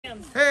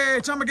Hey,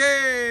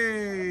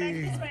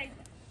 Chamagay!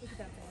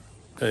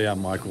 Hey,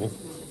 I'm Michael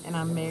And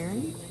I'm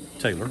Mary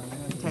Taylor.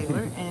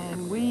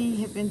 And we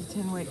have been to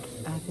Tenwek,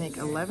 I think,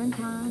 11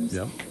 times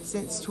Yep.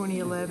 since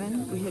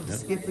 2011. We had to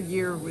skip a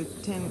year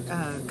with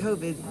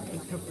COVID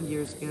a couple of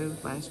years ago,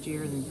 last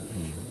year, and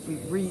we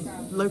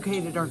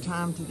relocated our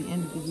time to the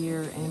end of the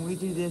year. And we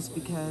do this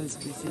because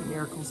we see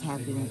miracles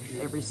happen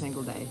every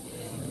single day.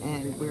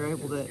 And we're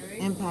able to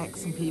impact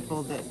some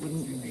people that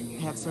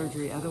wouldn't have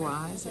surgery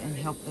otherwise and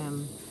help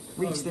them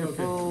reach their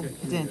full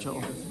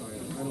potential.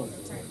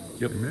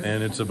 Yep,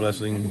 and it's a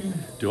blessing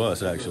to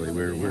us, actually.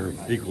 We're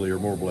equally or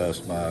more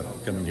blessed by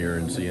coming here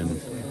and seeing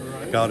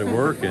God at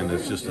work, and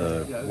it's just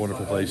a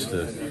wonderful place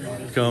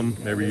to come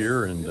every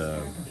year, and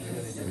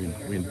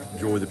we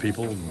enjoy the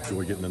people,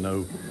 enjoy getting to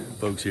know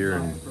folks here,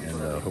 and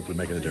hopefully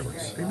making a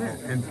difference. Amen.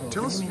 And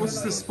tell us,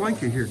 what's this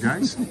blanket here,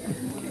 guys?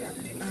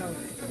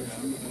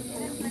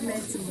 We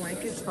made some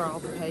blankets for all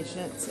the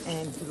patients,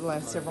 and for the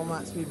last several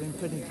months we've been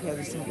putting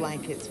together some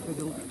blankets for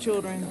the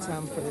children,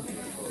 some for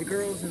the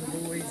girls and the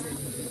boys, and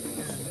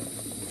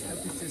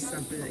hope it's just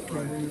something that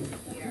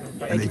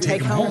they can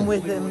take home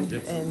with them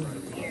and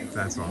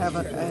That's awesome. have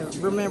a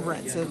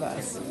remembrance of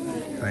us.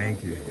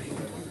 Thank you.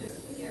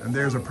 And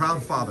there's a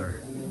proud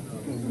father.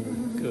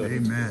 Good.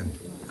 Amen.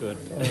 Good.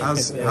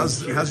 How's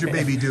your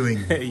baby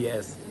doing,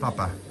 Yes,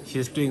 Papa?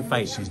 she's doing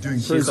fine. She's doing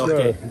She's good.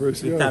 okay.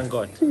 Praise We God. thank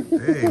God.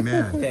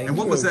 Amen. Thank And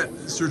what you. was that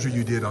surgery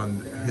you did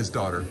on his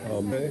daughter?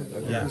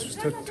 Yeah. This was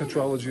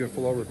tetralogy of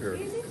flow repair.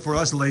 For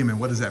us laymen,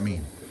 what does that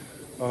mean?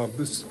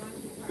 This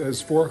has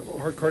 4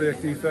 heart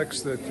cardiac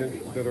defects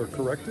that are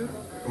corrected,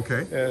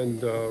 Okay.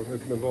 and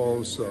it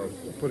involves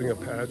putting a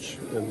patch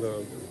in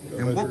the.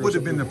 And what would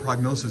have been the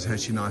prognosis had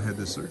she not had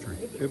this surgery?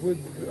 It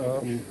would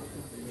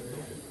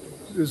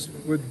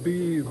would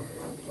be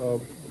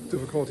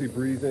difficulty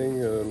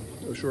breathing,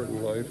 a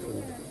shortened life,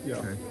 and yeah.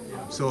 Okay.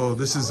 So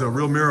this is a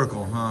real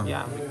miracle, huh?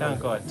 Yeah, we thank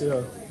God.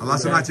 Yeah. Allah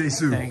Sana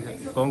Jesu. Thank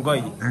you.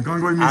 Kongoy. And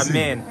Kongoy Misi.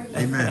 Amen.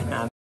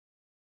 Amen.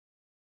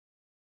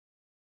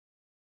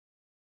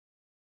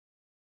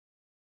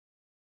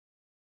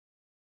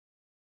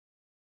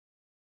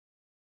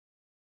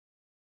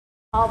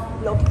 Have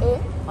Block A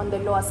on the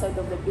lower side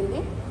of the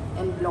building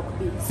and Block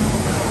B.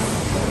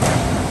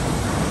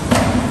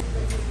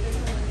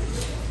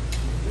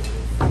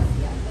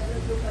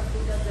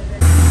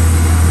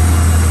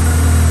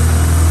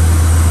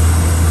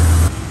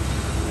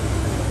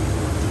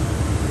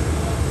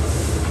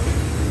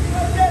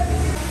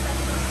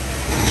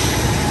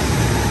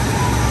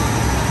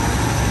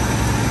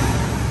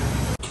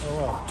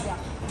 Yeah.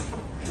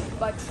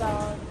 But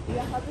we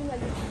are having a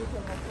little bit of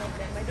a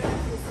problem. I don't know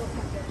if you saw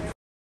from the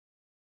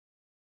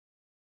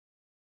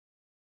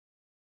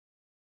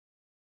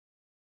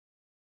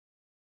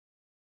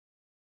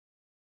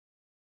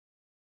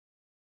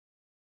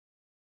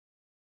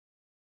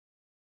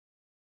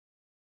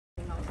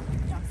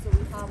yeah, so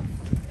we have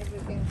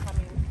everything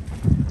coming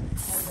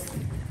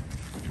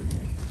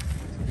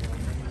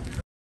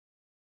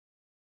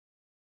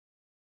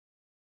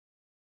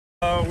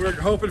already. We're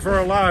hoping for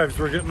our lives.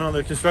 We're getting on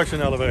the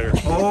construction elevator.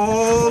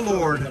 Oh,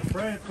 Lord.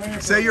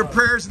 Say your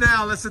prayers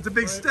now. That's a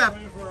big step.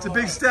 It's a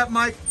big step,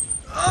 Mike.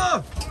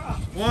 Oh,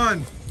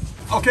 1.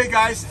 Okay,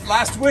 guys,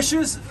 last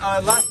wishes,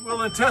 last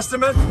will and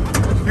testament.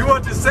 You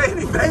want to say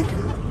anything?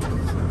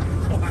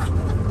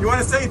 You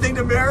want to say anything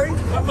to Mary?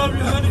 I love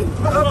you, honey.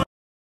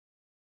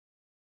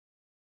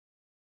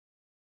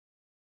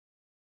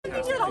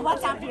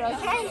 WhatsApp you,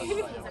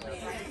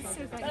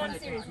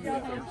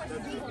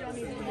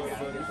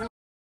 okay?